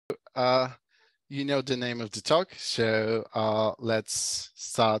You know the name of the talk, so let's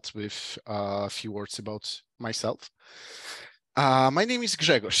start with a few words about myself. My name is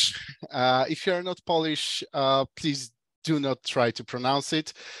Grzegorz. If you are not Polish, please do not try to pronounce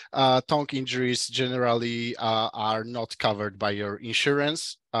it. Tongue injuries generally are not covered by your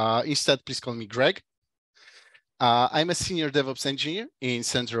insurance. Instead, please call me Greg. I'm a senior DevOps engineer in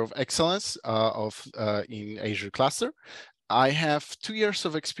Center of Excellence in Azure Cluster. I have 2 years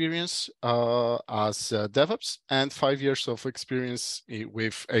of experience as DevOps and 5 years of experience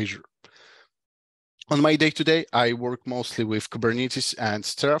with Azure. On my day-to-day, I work mostly with Kubernetes and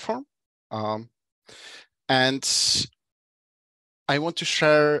Terraform. And I want to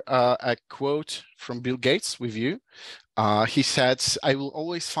share a quote from Bill Gates with you. He said, "I will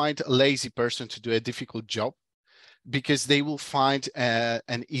always find a lazy person to do a difficult job because they will find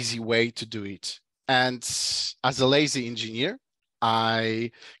an easy way to do it." And as a lazy engineer,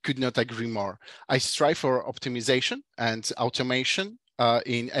 I could not agree more. I strive for optimization and automation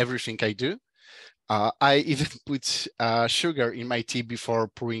in everything I do. I even put sugar in my tea before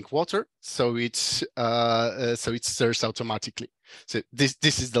pouring water, so it stirs automatically. So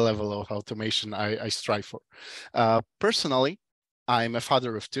this is the level of automation I strive for. Personally, I'm a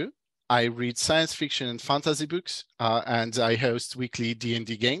father of 2. I read science fiction and fantasy books, and I host weekly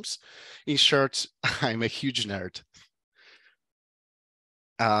D&D games. In short, I'm a huge nerd.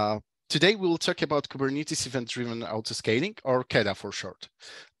 Today, we will talk about Kubernetes Event-Driven Autoscaling, or KEDA for short.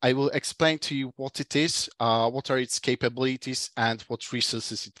 I will explain to you what it is, what are its capabilities, and what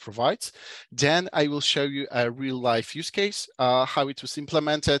resources it provides. Then I will show you a real-life use case, how it was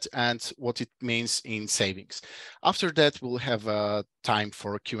implemented, and what it means in savings. After that, we'll have time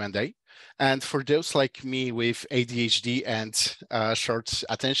for Q&A. And for those like me with ADHD and short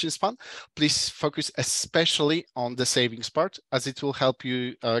attention span, please focus especially on the savings part, as it will help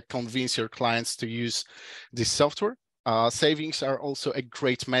you convince your clients to use this software. Savings are also a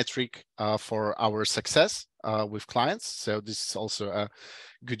great metric for our success with clients. So this is also a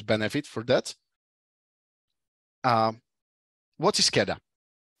good benefit for that. What is KEDA?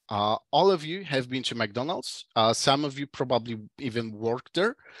 All of you have been to McDonald's. Some of you probably even worked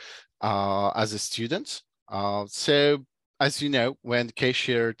there as a student. So as you know, when the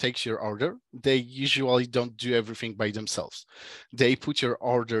cashier takes your order, they usually don't do everything by themselves. They put your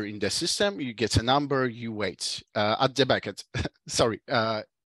order in the system, you get a number, you wait. At the back end, sorry,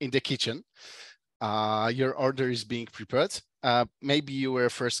 in the kitchen, your order is being prepared. Maybe you were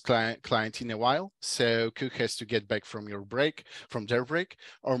a first client in a while, so cook has to get back from their break,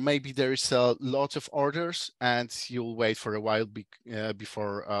 or maybe there is a lot of orders and you'll wait for a while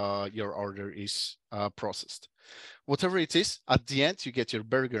before your order is processed. Whatever it is, at the end, you get your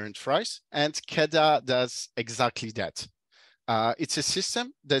burger and fries, and KEDA does exactly that. It's a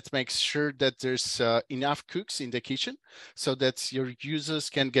system that makes sure that there's enough cooks in the kitchen so that your users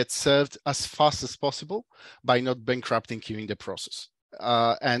can get served as fast as possible by not bankrupting you in the process.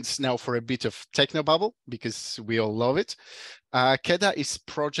 And now for a bit of technobubble, because we all love it. KEDA is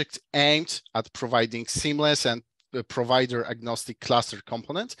a project aimed at providing seamless and provider agnostic cluster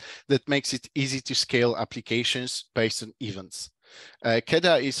component that makes it easy to scale applications based on events.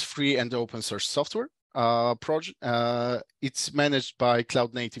 KEDA is free and open source software project. It's managed by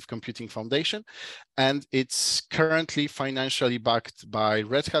Cloud Native Computing Foundation, and it's currently financially backed by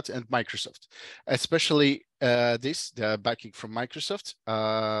Red Hat and Microsoft. Especially the backing from Microsoft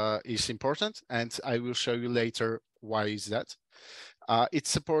is important, and I will show you later why is that. It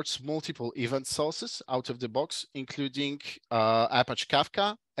supports multiple event sources out of the box, including Apache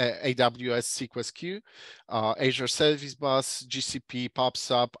Kafka, AWS SQSQ, Azure Service Bus, GCP,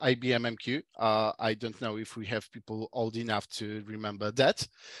 PubSub, IBM MQ. I don't know if we have people old enough to remember that,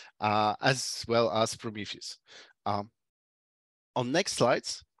 as well as Prometheus. On next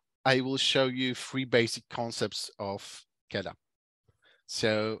slides, I will show you 3 basic concepts of KEDA.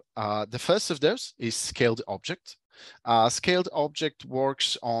 So the first of those is scaled object. Scaled object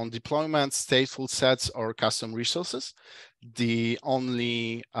works on deployment, stateful sets, or custom resources. The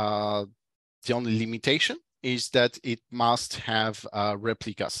only limitation is that it must have a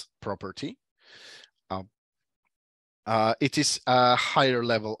replicas property. It is a higher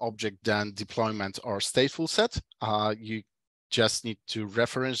level object than deployment or stateful set. You just need to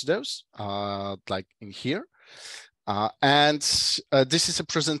reference those, like in here. This is a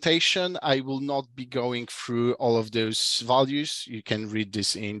presentation. I will not be going through all of those values. You can read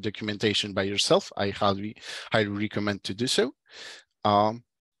this in documentation by yourself. I highly recommend to do so. The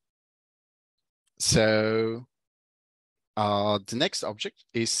next object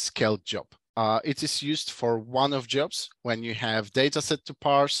is scaled job. It is used for one-off jobs when you have data set to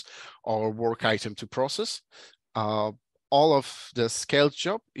parse or work item to process. All of the scaled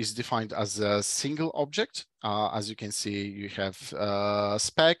job is defined as a single object. As you can see, you have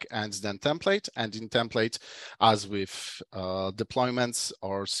spec and then template. And in template, as with deployments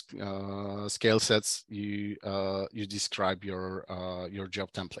or scale sets, you describe your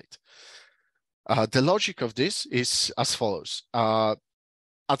job template. The logic of this is as follows.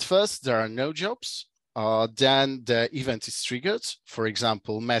 At first, there are no jobs. Then the event is triggered. For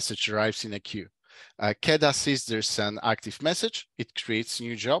example, message arrives in a queue. KEDA sees there's an active message. It creates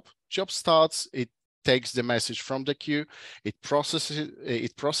new job. Job starts. It takes the message from the queue. It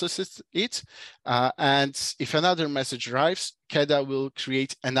processes it. And if another message arrives, KEDA will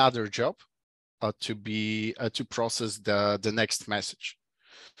create another job to process the next message.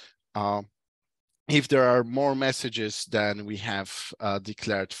 If there are more messages than we have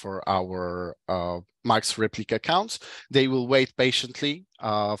declared for our max replica counts, they will wait patiently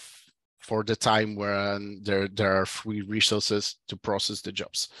for the time when there are free resources to process the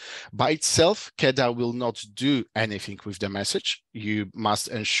jobs. By itself, KEDA will not do anything with the message. You must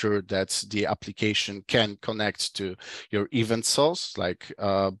ensure that the application can connect to your event source, like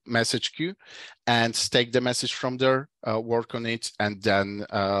message queue, and take the message from there, work on it, and then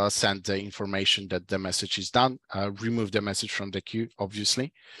send the information that the message is done, remove the message from the queue,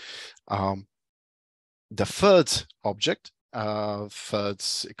 obviously. The third object, third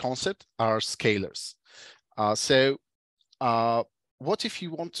concept are scalers. What if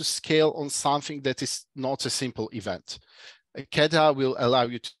you want to scale on something that is not a simple event? KEDA will allow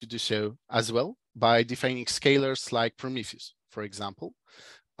you to do so as well by defining scalers like Prometheus, for example,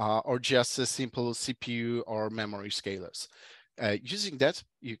 or just a simple CPU or memory scalers. Using that,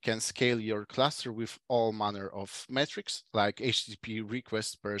 you can scale your cluster with all manner of metrics like HTTP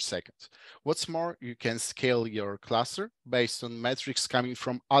requests per second. What's more, you can scale your cluster based on metrics coming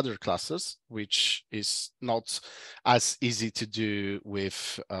from other clusters, which is not as easy to do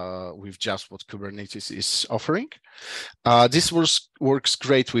with just what Kubernetes is offering. This works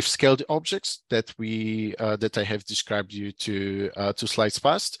great with scaled objects that I have described you to slides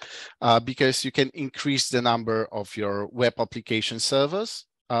past, because you can increase the number of your web application servers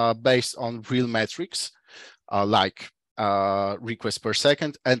based on real metrics like requests per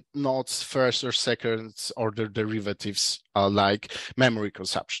second, and not first or second order derivatives like memory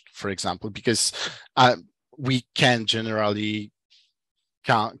consumption, for example, because we can generally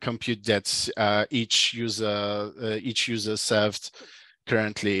compute that each user served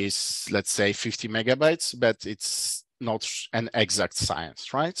currently is, let's say, 50 megabytes, but it's not an exact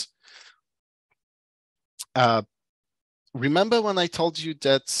science, right? Remember when I told you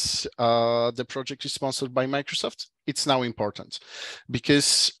that the project is sponsored by Microsoft? It's now important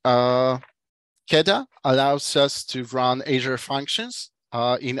because KEDA allows us to run Azure functions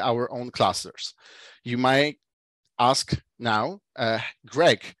in our own clusters. You might ask now,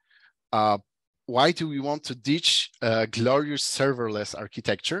 Greg, why do we want to ditch glorious serverless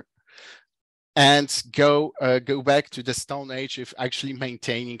architecture and go back to the Stone Age of actually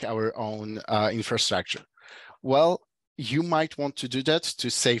maintaining our own infrastructure? Well, you might want to do that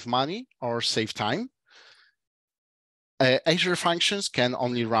to save money or save time. Azure functions can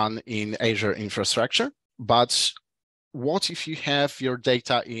only run in Azure infrastructure, but what if you have your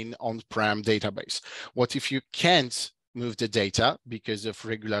data in on-prem database? What if you can't move the data because of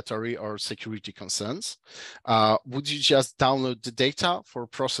regulatory or security concerns? Would you just download the data for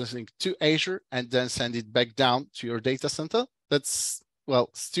processing to Azure and then send it back down to your data center? That's,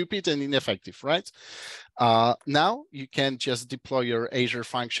 well, stupid and ineffective, right? Now you can just deploy your Azure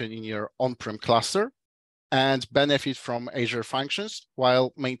function in your on-prem cluster and benefit from Azure functions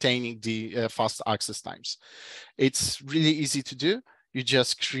while maintaining the fast access times. It's really easy to do. You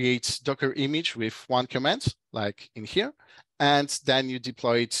just create Docker image with one command, like in here, and then you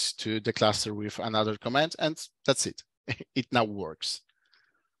deploy it to the cluster with another command, and that's it. It now works.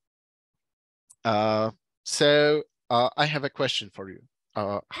 I have a question for you.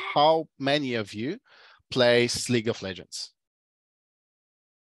 How many of you play League of Legends?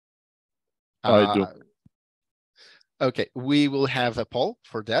 I do. Okay, we will have a poll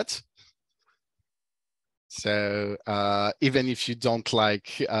for that. So even if you don't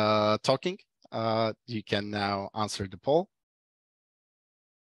like talking, you can now answer the poll.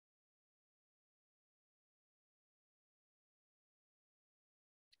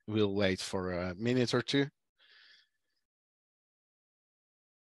 We'll wait for a minute or two.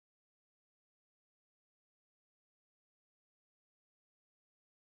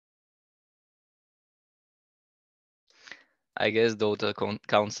 I guess Dota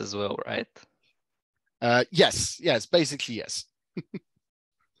counts as well, right? Yes, basically yes.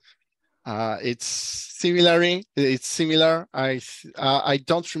 It's similar. I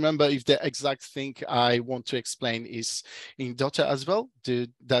don't remember if the exact thing I want to explain is in Dota as well.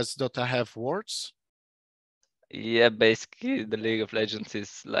 Does Dota have words? Yeah, basically the League of Legends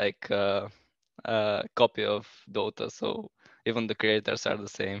is like a copy of Dota, so even the creators are the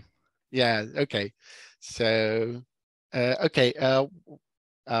same. Yeah, okay. So, okay,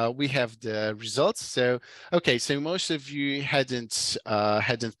 we have the results. So, okay, so most of you hadn't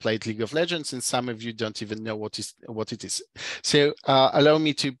played League of Legends, and some of you don't even know what it is. So, allow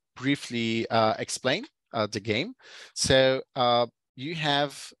me to briefly explain the game. So, you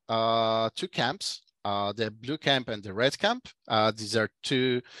have two camps. The blue camp and the red camp. These are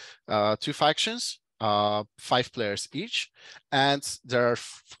two factions, 5 players each, and there are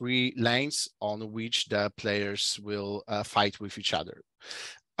 3 lanes on which the players will fight with each other.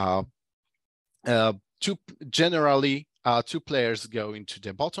 Uh, uh, generally, 2 players go into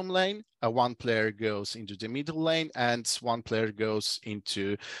the bottom lane, 1 player goes into the middle lane, and 1 player goes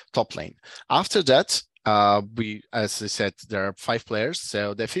into top lane. After that, as I said, there are 5 players.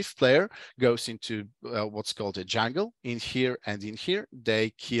 So the 5th player goes into what's called a jungle. In here and in here,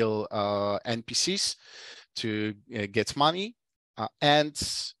 they kill NPCs to get money, and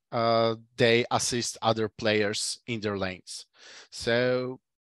they assist other players in their lanes. So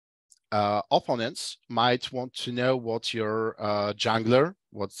opponents might want to know what your jungler,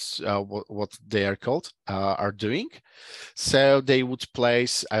 what they are called, are doing. So they would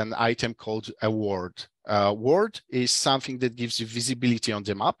place an item called a ward. Ward is something that gives you visibility on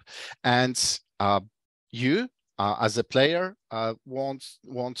the map, and you, as a player,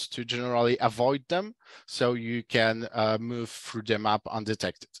 want to generally avoid them, so you can move through the map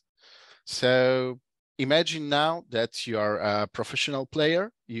undetected. So imagine now that you are a professional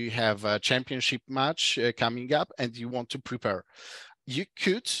player, you have a championship match coming up, and you want to prepare. You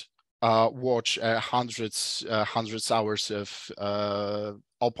could watch hundreds hours of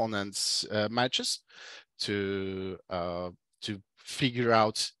opponents' matches to figure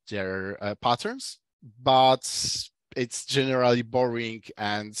out their patterns, but it's generally boring,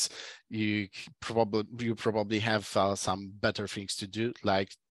 and you probably have some better things to do,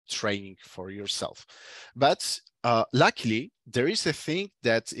 like training for yourself. But luckily, there is a thing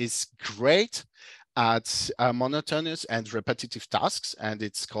that is great at monotonous and repetitive tasks, and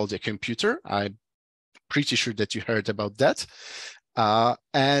it's called a computer. I'm pretty sure that you heard about that.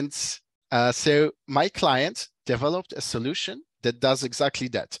 So my client developed a solution that does exactly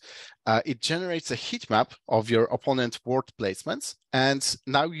that. It generates a heat map of your opponent ward placements, and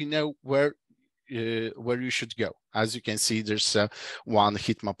now you know where you should go. As you can see, there's one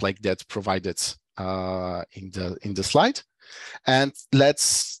heat map like that provided in the slide. And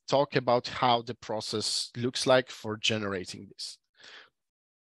let's talk about how the process looks like for generating this.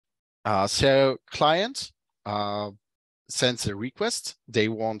 So client sends a request. They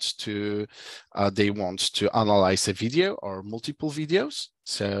want to analyze a video or multiple videos.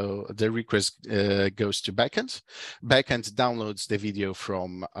 So the request goes to backend. Backend downloads the video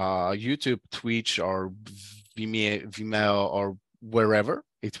from YouTube, Twitch, or Vimeo, or wherever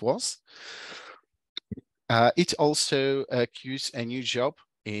it was. It also queues a new job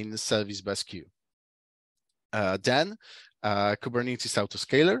in service bus queue. Then Kubernetes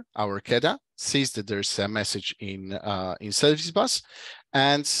Autoscaler, our KEDA, sees that there's a message in service bus,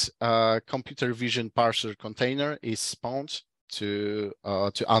 and computer vision parser container is spawned to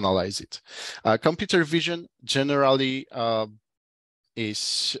analyze it. Computer vision generally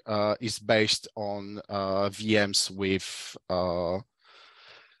is based on VMs with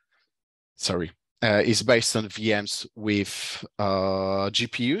is based on VMs with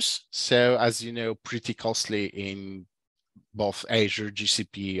GPUs. So as you know, pretty costly in both Azure,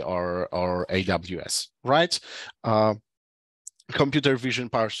 GCP, or AWS, right? Computer vision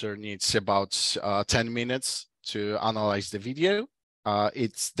parser needs about 10 minutes to analyze the video.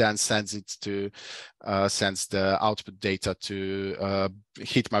 It then sends the output data to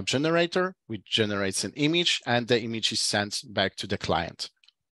heatmap generator, which generates an image, and the image is sent back to the client.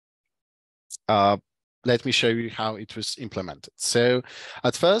 Let me show you how it was implemented. So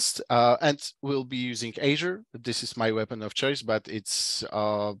at first, and we'll be using Azure. This is my weapon of choice, but it's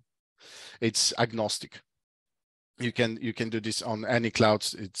agnostic. You can do this on any cloud.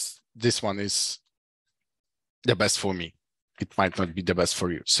 This one is the best for me. It might not be the best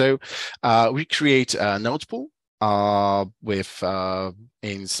for you. So we create a node pool with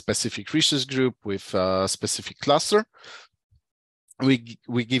in specific resource group with a specific cluster. we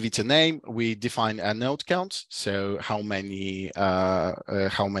give it a name, we define a node count, so how many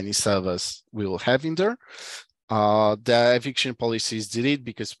servers we will have in there. The eviction policy is delete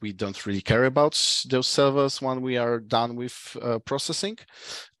because we don't really care about those servers when we are done with processing.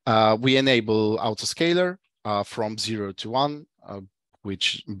 We enable autoscaler from 0 to 1,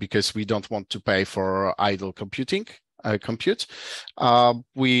 which because we don't want to pay for idle computing. Compute.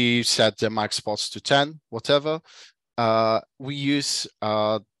 We set the max spots to 10, whatever. We use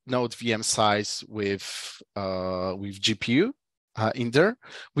node VM size with GPU in there.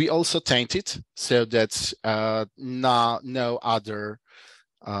 We also taint it so that no other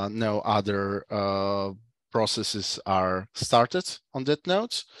processes are started on that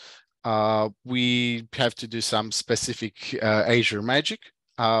node. We have to do some specific Azure magic.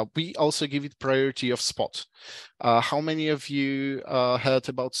 We also give it priority of spot. How many of you heard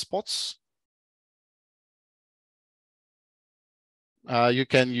about spots? You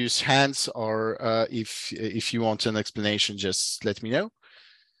can use hands, or if you want an explanation, just let me know.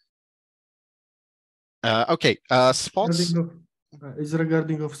 Okay, spots. Is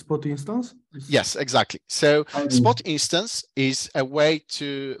regarding of spot instance? Yes, exactly. So spot instance is a way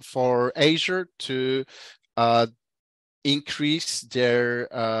for Azure to increase their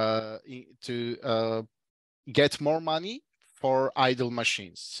get more money for idle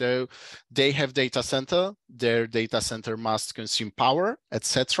machines. So they have data center, their data center must consume power,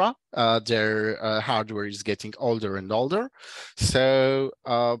 etc. Their hardware is getting older and older. So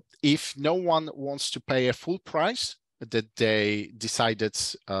if no one wants to pay a full price that they decided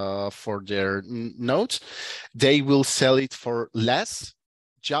for their nodes, they will sell it for less,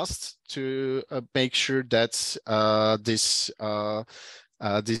 just to make sure that this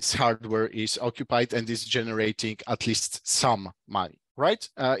hardware is occupied and is generating at least some money, right?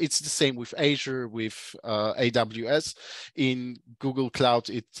 It's the same with Azure, with AWS. In Google Cloud,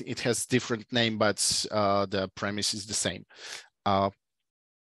 it has different name, but the premise is the same.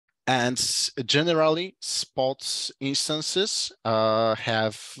 And generally, spots instances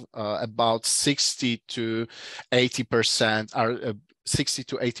have about 60 to 80% are 60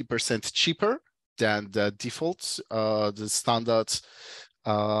 to 80% cheaper than the default, the standard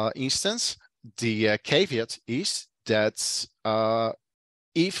instance. The caveat is that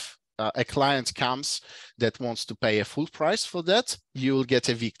if a client comes that wants to pay a full price for that, you will get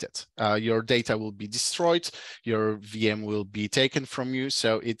evicted. Your data will be destroyed, your VM will be taken from you.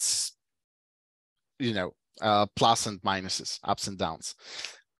 So it's, plus and minuses, ups and downs.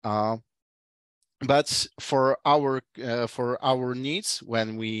 But for our needs,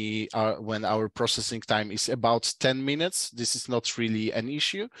 when our processing time is about 10 minutes, this is not really an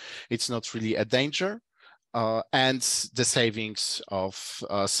issue. It's not really a danger. And the savings of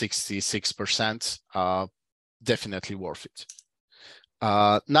 66% are definitely worth it.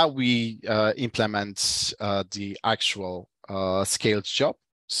 Now we implement the actual scaled job.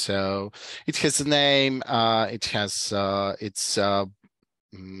 So it has a name. It has its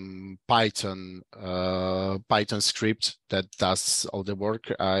Python script that does all the work.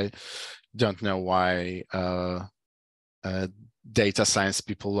 I don't know why data science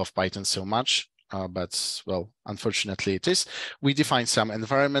people love Python so much. But well, unfortunately it is. We define some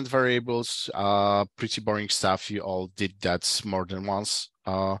environment variables, pretty boring stuff. You all did that more than once.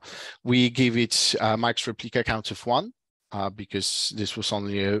 We give it a max replica count of 1 because this was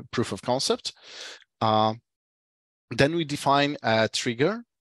only a proof of concept. Then we define a trigger,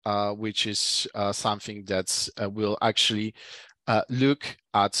 which is something that will actually look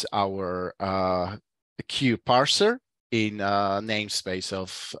at our queue parser in namespace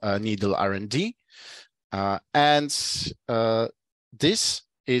of needle R&D. And this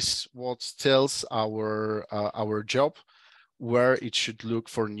is what tells our job where it should look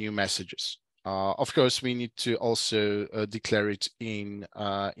for new messages. Of course, we need to also declare it in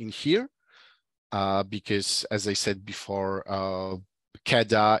here because, as I said before,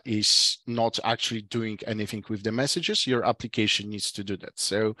 KEDA is not actually doing anything with the messages. Your application needs to do that.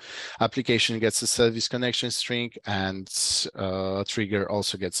 So application gets a service connection string, and trigger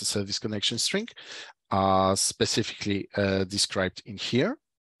also gets a service connection string, specifically described in here.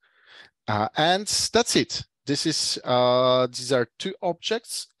 And that's it. This is these are 2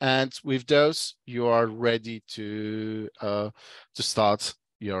 objects, and with those you are ready to start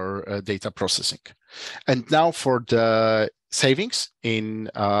your data processing. And now for the savings in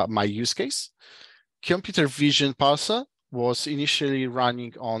my use case. Computer vision parser was initially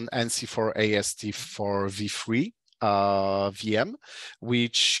running on NC4AST for v3 VM,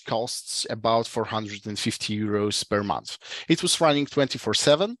 which costs about 450 euros per month. It was running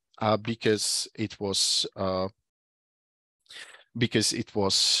 24/7 because it was because it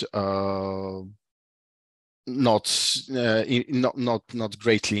was not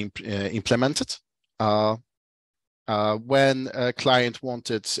greatly implemented. When a client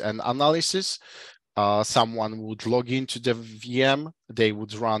wanted an analysis, someone would log into the VM, they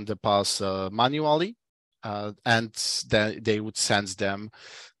would run the parser manually, and then they would send them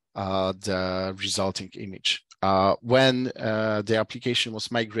the resulting image. When the application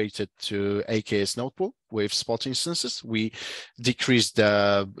was migrated to AKS Notebook with Spot instances, we decreased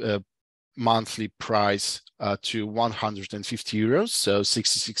the monthly price to 150 euros, so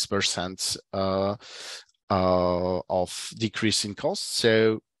 66% of decrease in cost.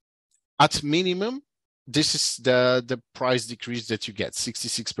 So at minimum, this is the price decrease that you get,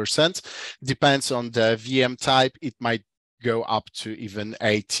 66%. Depends on the VM type. It might go up to even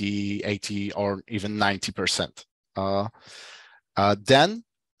 80 or even 90%. Then,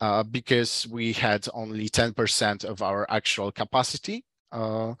 because we had only 10% of our actual capacity,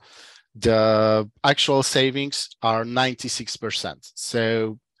 the actual savings are 96%.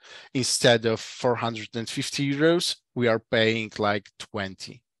 So instead of 450 euros, we are paying like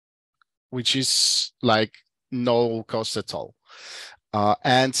 20, which is like no cost at all.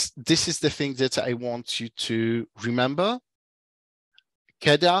 And this is the thing that I want you to remember.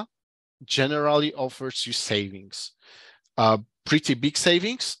 KEDA generally offers you savings, pretty big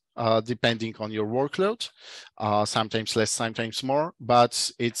savings, depending on your workload, sometimes less, sometimes more,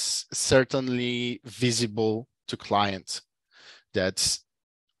 but it's certainly visible to clients that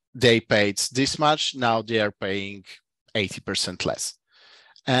they paid this much, now they are paying 80% less.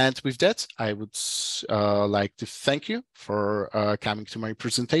 And with that, I would like to thank you for coming to my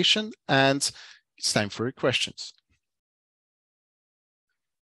presentation, and it's time for your questions.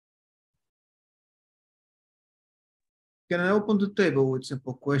 Can I open the table with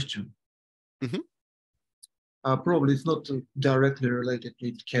simple question? Probably it's not directly related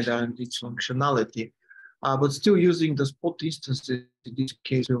with KEDA and its functionality, but still using the Spot instances in this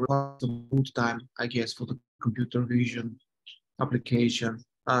case will require some boot time, I guess, for the computer vision application.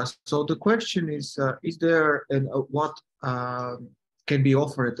 So the question is there and what can be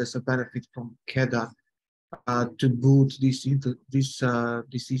offered as a benefit from KEDA to boot these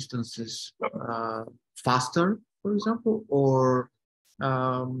instances faster, for example, or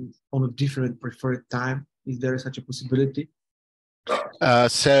on a different preferred time? Is there such a possibility?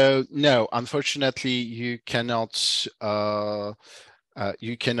 So no, unfortunately, you cannot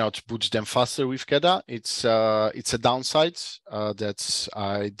boot them faster with KEDA. It's a downside that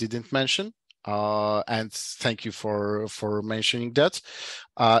I didn't mention. And thank you for mentioning that.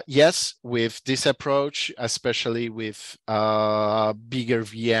 Yes, with this approach, especially with bigger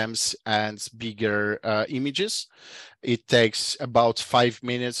VMs and bigger images, it takes about 5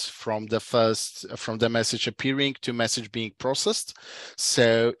 minutes from the message appearing to message being processed.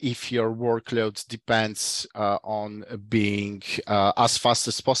 So if your workload depends on being as fast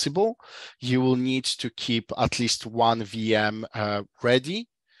as possible, you will need to keep at least one VM ready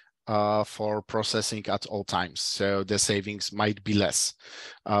for processing at all times. So the savings might be less,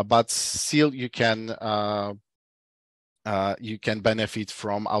 but still you can benefit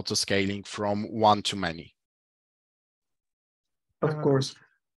from autoscaling from one to many. Of course.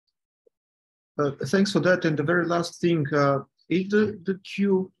 Thanks for that. And the very last thing, is the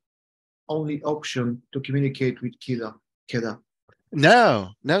queue only option to communicate with KEDA?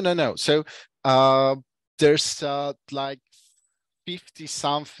 No. So there's like 50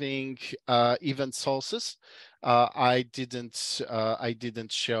 something event sources. I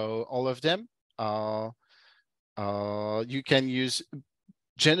didn't show all of them. You can use.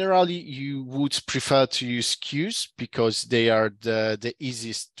 Generally, you would prefer to use queues because they are the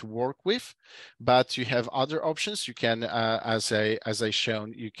easiest to work with, but you have other options. You can, as I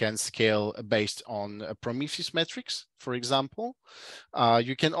shown, you can scale based on Prometheus metrics, for example.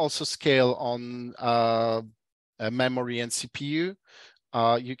 You can also scale on memory and CPU.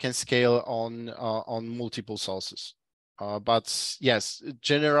 You can scale on multiple sources. But yes,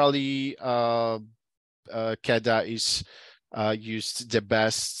 generally, KEDA is used the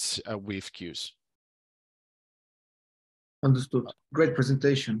best with queues. Understood. Great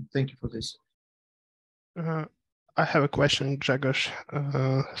presentation. Thank you for this. I have a question, Grzegorz.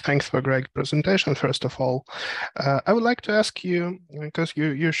 Thanks for a great presentation, first of all. I would like to ask you, because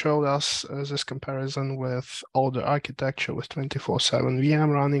you showed us this comparison with older architecture with 24/7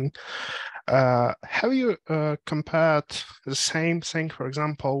 VM running. Have you compared the same thing, for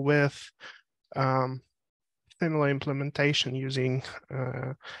example, with similar implementation using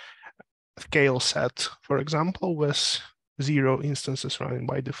scale set, for example, with 0 instances running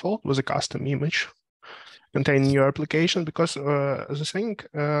by default with a custom image? containing your application? Because the thing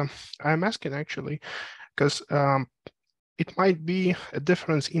I'm asking actually, because it might be a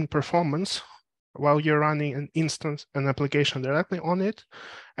difference in performance while you're running an instance, an application directly on it,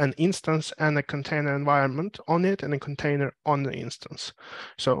 an instance and a container environment on it, and a container on the instance.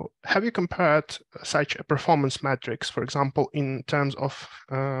 So have you compared such a performance metrics, for example, in terms of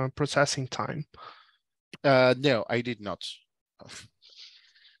processing time? No, I did not.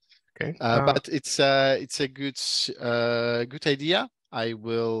 Okay, but it's a good idea. I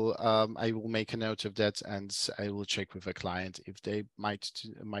will make a note of that, and I will check with the client if they might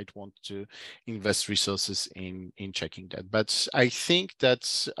want to invest resources in checking that. But I think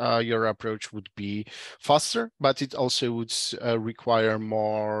that your approach would be faster, but it also would require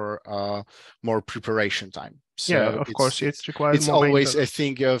more preparation time. So yeah, of course, it requires it's more always a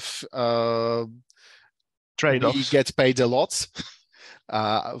thing of trade-offs. We get paid a lot.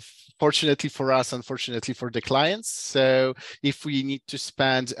 Fortunately for us, unfortunately for the clients. So if we need to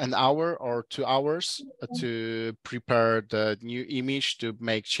spend an hour or 2 hours to prepare the new image, to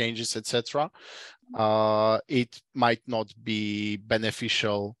make changes, etc., it might not be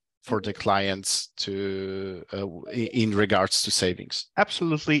beneficial for the clients to in regards to savings.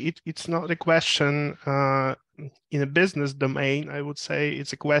 Absolutely, it's not a question in a business domain. I would say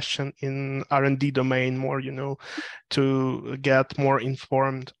it's a question in R&D domain more, to get more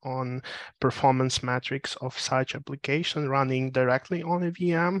informed on performance metrics of such application running directly on a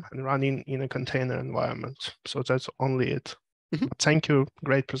VM and running in a container environment. So that's only it. Mm-hmm. Thank you.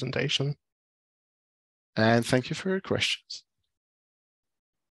 Great presentation. And thank you for your questions.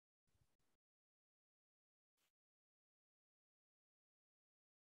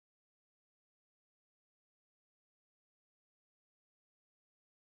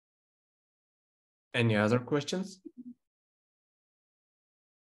 Any other questions?